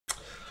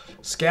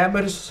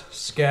Scammers,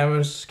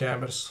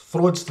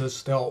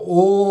 fraudsters, they're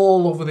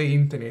all over the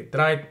internet,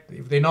 right?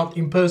 If they're not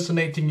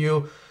impersonating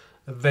you,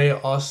 they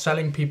are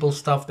selling people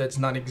stuff that's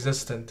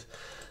non-existent.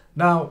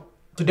 Now,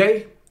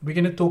 today, we're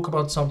going to talk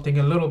about something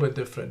a little bit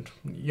different.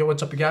 Yo,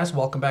 what's up, you guys?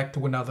 Welcome back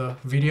to another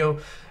video.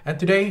 And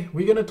today,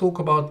 we're going to talk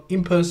about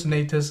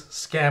impersonators,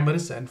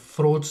 scammers, and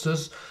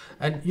fraudsters.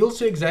 And you'll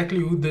see exactly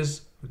who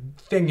this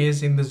thing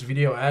is in this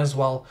video as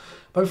well.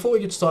 But before we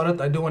get started,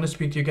 I do want to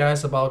speak to you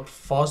guys about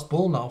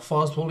Fastball. Now,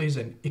 Fastball is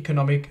an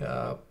economic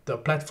the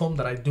platform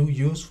that I do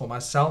use for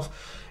myself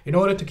in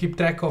order to keep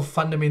track of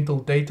fundamental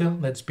data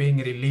that's being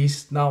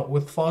released. Now,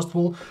 with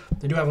Fastball,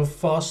 they do have a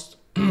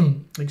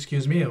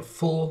a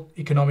full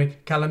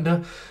economic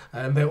calendar,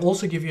 and they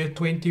also give you a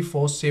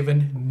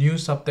 24/7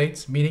 news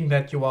updates, meaning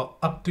that you are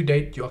up to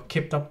date, you are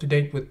kept up to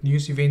date with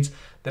news events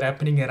that are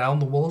happening around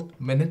the world,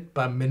 minute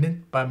by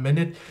minute by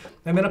minute.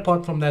 And then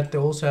apart from that, they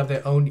also have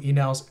their own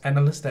in-house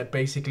analysts that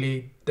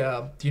basically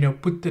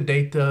put the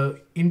data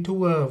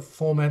into a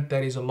format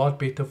that is a lot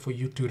better for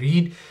you to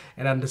read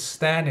and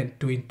understand and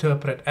to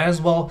interpret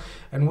as well.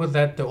 And with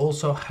that, they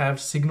also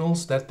have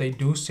signals that they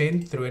do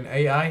send through an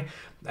AI.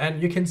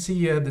 And you can see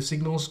here the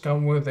signals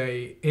come with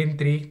a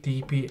entry,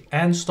 TP,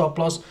 and stop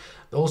loss.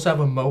 They also have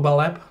a mobile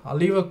app. I'll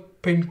leave a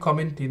pinned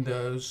comment in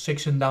the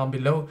section down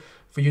below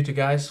for you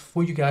guys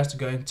to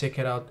go and check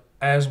it out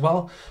as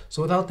well.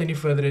 So without any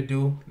further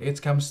ado, let's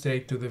come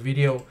straight to the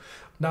video.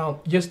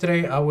 Now,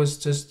 yesterday I was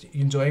just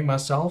enjoying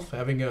myself,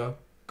 having a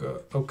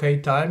okay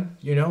time,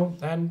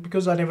 and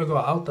because I never go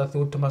out, I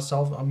thought to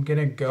myself, I'm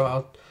gonna go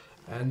out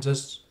and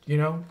just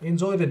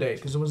enjoy the day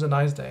because it was a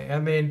nice day.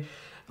 And then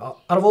out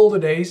of all the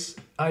days,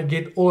 I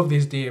get all of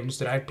these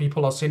DMs, right?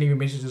 People are sending me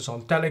messages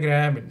on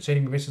Telegram and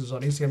sending me messages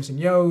on Instagram saying,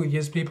 yo,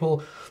 here's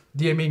people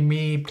DMing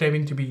me,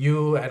 claiming to be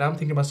you. And I'm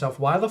thinking to myself,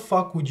 why the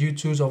fuck would you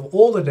choose of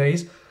all the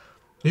days?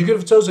 You could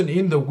have chosen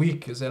in the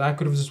week, and I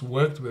could have just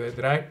worked with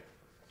it, right?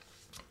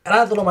 And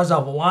I thought to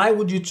myself, why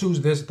would you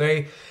choose this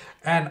day?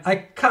 And I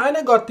kind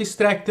of got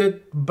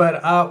distracted,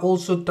 but I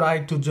also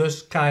tried to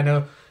just kind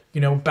of,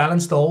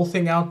 balance the whole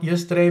thing out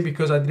yesterday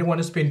because I didn't want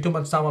to spend too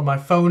much time on my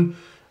phone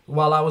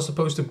while I was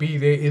supposed to be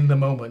there in the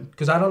moment,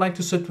 because I don't like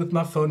to sit with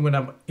my phone when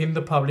I'm in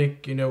the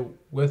public,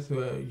 because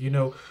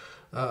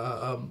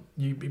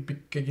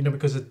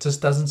it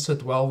just doesn't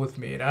sit well with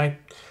me, right?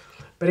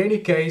 But in any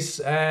case,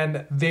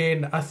 and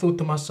then I thought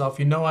to myself,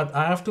 you know what,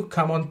 I have to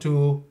come on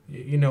to,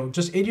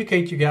 just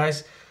educate you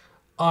guys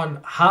on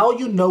how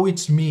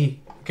it's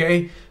me,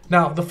 okay?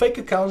 Now, the fake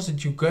accounts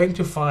that you're going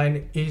to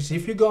find is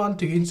if you go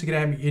onto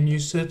Instagram and you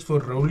search for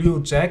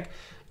Rolio Jack,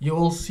 you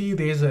will see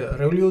there's a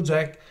Rolio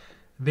Jack.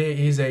 There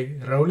is a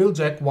Rolio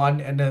Jack 1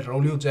 and a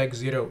Rolio Jack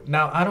 0.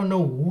 Now, I don't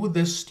know who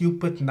the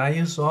stupid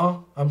nayas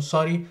are. I'm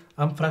sorry,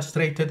 I'm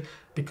frustrated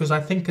because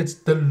I think it's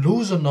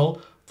delusional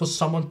for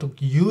someone to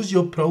use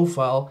your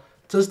profile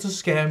just to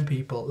scam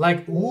people.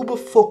 Like, who the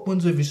fuck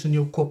wants a vision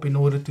your cop in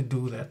order to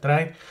do that,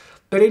 right?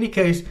 But in any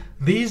case,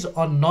 these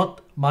are not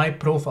my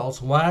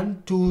profiles.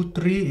 1, 2,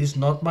 3 is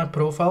not my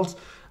profiles.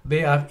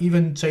 I've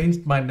even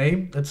changed my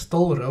name. It's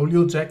still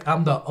Rolio Jack.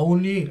 I'm the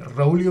only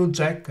Rolio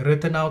Jack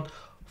written out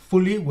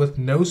fully with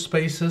no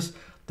spaces,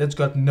 that's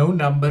got no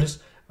numbers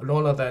and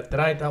all of that,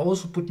 right? I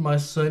also put my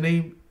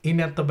surname in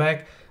at the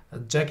back.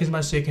 Jack is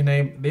my second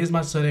name. There's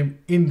my surname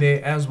in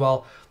there as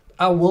well.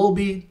 I will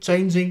be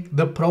changing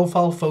the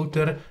profile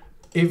photo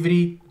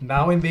every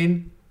now and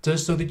then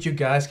just so that you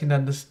guys can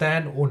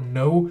understand or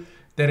know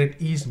that it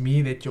is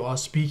me that you are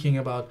speaking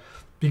about,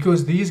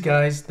 because these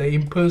guys, they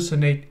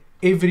impersonate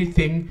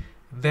everything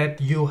that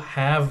you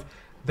have.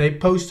 They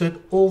posted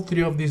all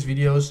 3 of these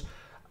videos.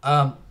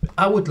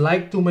 I would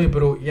like to, my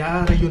bro.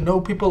 Yeah,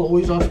 people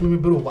always ask me,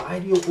 bro, why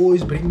do you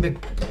always bring the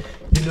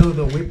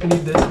weapon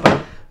in this?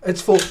 But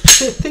it's for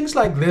things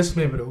like this,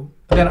 my bro,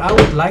 that I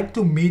would like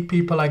to meet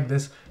people like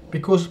this,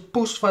 because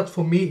Pushfat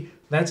for me,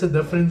 that's a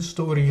different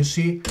story. You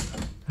see,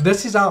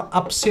 this is how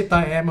upset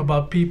I am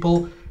about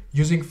people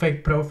using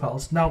fake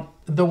profiles. Now,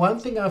 the one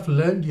thing I've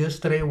learned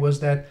yesterday was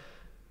that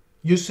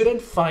you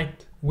shouldn't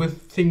fight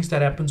with things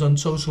that happens on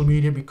social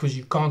media because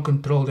you can't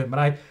control them,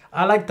 right?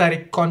 I like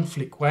direct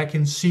conflict where I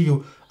can see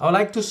you. I would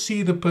like to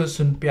see the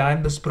person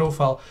behind this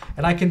profile.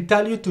 And I can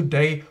tell you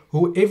today,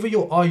 whoever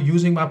you are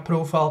using my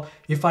profile,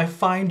 if I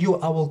find you,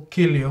 I will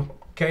kill you,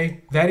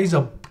 okay? That is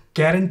a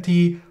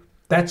guarantee.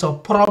 That's a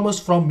promise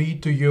from me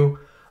to you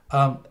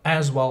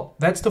as well.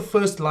 That's the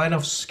first line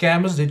of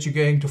scammers that you're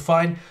going to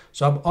find.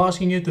 So I'm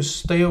asking you to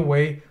stay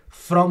away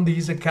from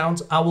these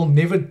accounts. I will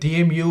never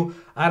DM you.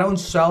 I don't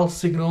sell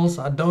signals.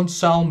 I don't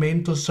sell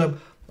mentorship.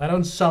 I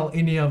don't sell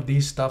any of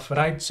these stuff,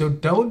 right? So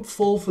don't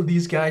fall for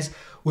these guys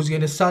who's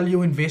going to sell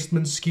you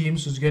investment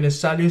schemes, who's going to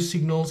sell you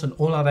signals and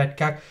all of that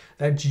cack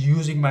that's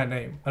using my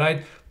name,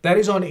 right? That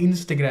is on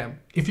Instagram.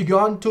 If you go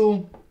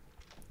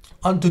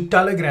onto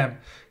Telegram,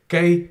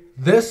 okay,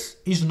 this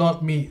is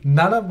not me.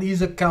 None of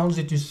these accounts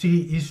that you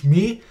see is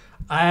me.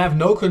 I have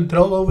no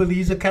control over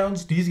these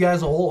accounts. These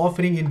guys are all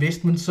offering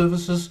investment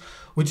services,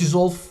 which is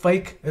all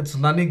fake. It's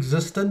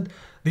non-existent.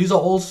 These are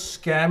all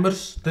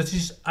scammers.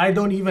 I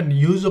don't even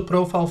use a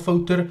profile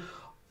photo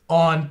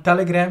on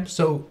Telegram.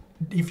 So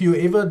if you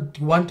ever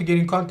want to get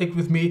in contact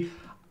with me,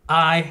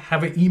 I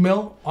have an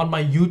email on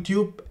my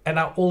YouTube, and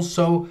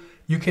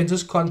you can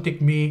just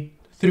contact me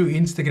through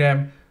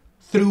Instagram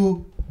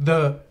through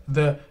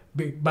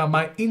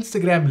my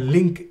Instagram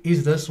link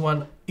is this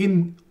one.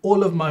 In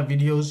all of my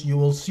videos you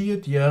will see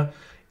it here.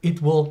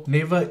 It will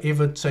never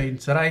ever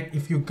change, right?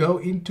 If you go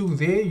into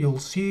there, you'll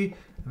see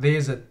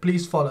there's it.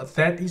 Please follow.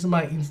 That is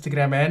my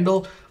Instagram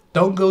handle.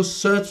 Don't go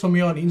search for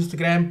me on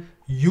Instagram.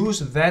 Use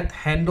that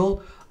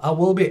handle. I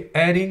will be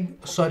adding,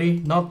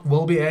 sorry, not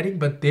will be adding,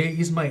 but there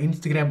is my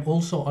Instagram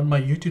also on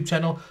my YouTube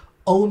channel.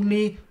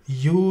 Only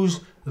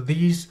use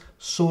these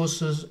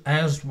sources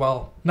as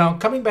well. Now,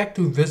 coming back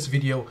to this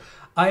video,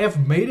 I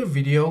have made a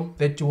video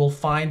that you will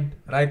find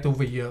right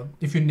over here.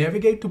 If you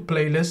navigate to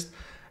playlist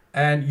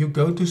and you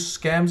go to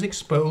scams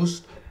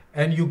exposed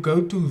and you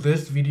go to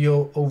this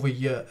video over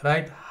here,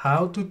 right?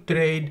 How to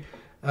trade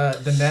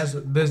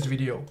this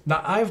video.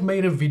 Now, I've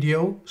made a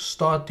video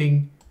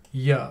starting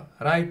here,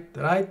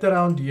 right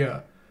around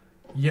here.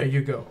 Here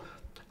you go.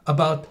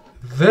 About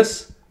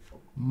this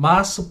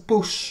Master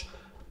Push,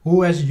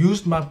 who has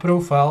used my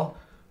profile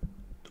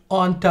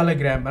on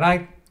Telegram,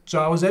 right? So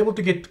I was able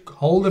to get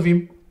hold of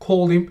him,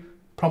 call him,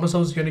 promise I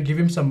was going to give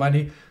him some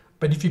money.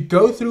 But if you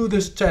go through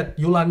this chat,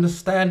 you'll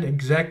understand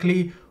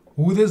exactly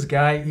who this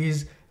guy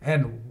is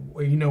and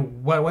you know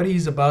what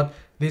he's about.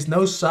 There's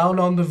no sound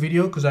on the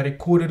video because I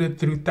recorded it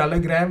through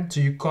Telegram, so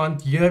you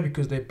can't hear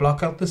because they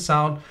block out the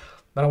sound.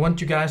 But I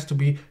want you guys to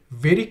be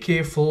very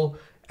careful,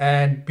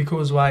 and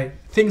because why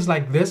things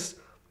like this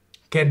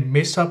can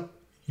mess up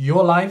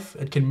your life,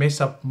 it can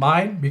mess up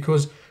mine,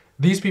 because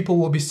these people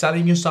will be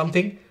selling you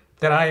something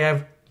that I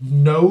have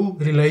no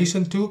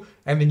relation to,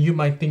 and then you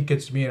might think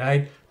it's me,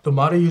 right?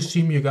 Tomorrow you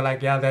see me, you go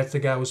like, yeah, that's the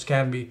guy who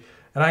scammed me,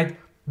 right?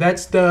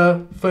 That's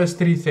the first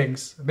three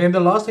things. Then the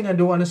last thing I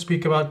do want to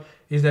speak about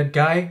is that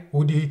guy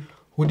who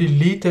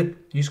deleted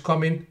his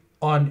comment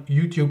on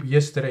YouTube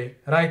yesterday,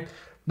 right?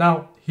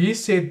 Now, he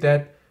said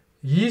that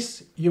he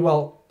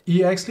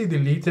actually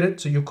deleted it,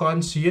 so you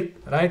can't see it,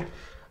 right?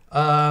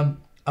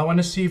 I want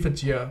to see if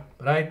it's here,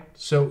 right?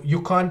 So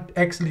you can't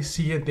actually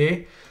see it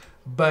there,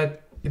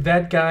 but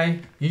that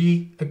guy,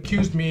 he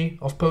accused me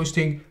of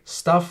posting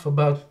stuff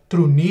about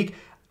Trunique.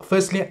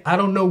 Firstly, I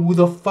don't know who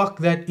the fuck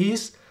that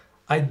is.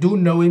 I do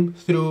know him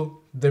through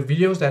the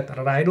videos that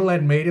Rydell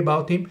had made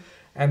about him,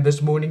 and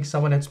this morning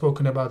someone had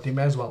spoken about him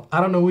as well.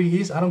 I don't know who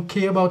he is. I don't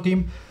care about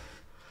him.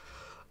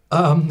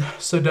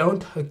 So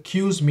don't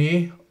accuse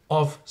me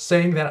of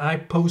saying that I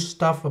post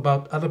stuff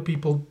about other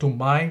people to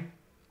my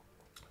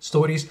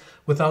stories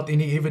without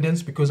any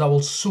evidence, because I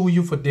will sue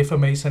you for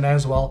defamation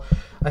as well.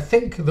 I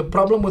think the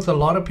problem with a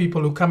lot of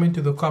people who come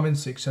into the comment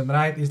section,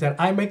 right, is that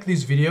I make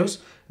these videos,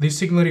 these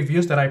signal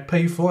reviews that I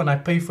pay for, and I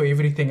pay for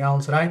everything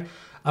else, right?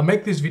 I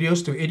make these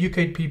videos to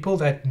educate people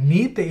that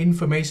need the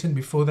information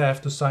before they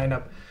have to sign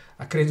up.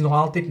 I create nog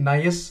altyd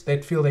nice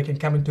that feel they can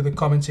come into the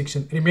comment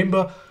section.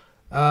 Remember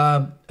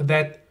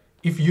that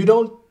if you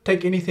don't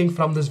take anything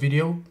from this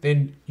video,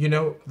 then you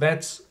know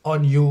that's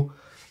on you.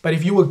 But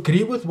if you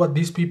agree with what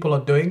these people are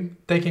doing,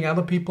 taking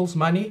other people's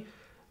money,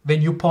 then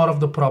you're part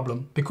of the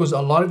problem. Because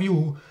a lot of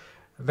you,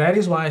 that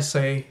is why I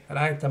say,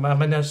 right, I'm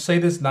going to say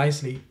this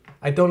nicely,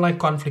 I don't like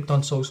conflict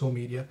on social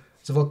media.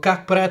 So if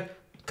kak praat,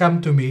 come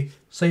to me,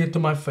 say it to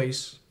my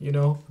face, you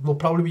know, it will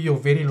probably be your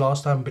very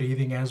last time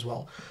breathing as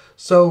well.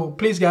 So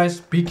please guys,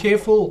 be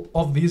careful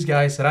of these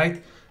guys,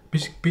 right?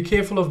 Be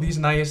careful of these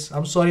nice.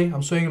 I'm sorry,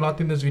 I'm showing a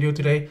lot in this video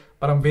today,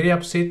 but I'm very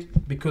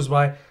upset because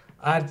why?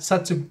 I had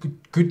such a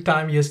good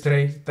time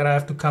yesterday that I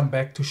have to come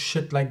back to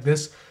shit like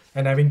this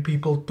and having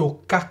people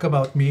talk kak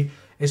about me,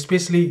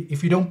 especially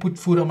if you don't put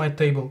food on my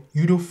table.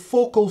 You do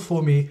vocal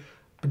for me,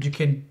 but you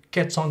can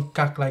catch on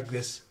kak like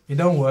this. It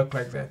don't work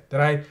like that,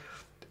 right?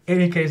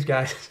 Any case,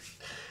 guys,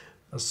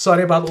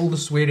 sorry about all the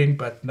swearing,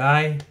 but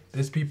nah,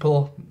 these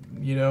people,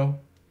 you know,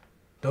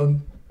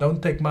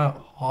 don't take my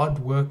hard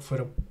work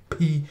for a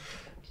pee.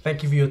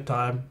 Thank you for your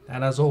time,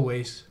 and as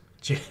always,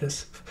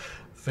 cheers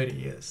for the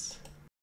years.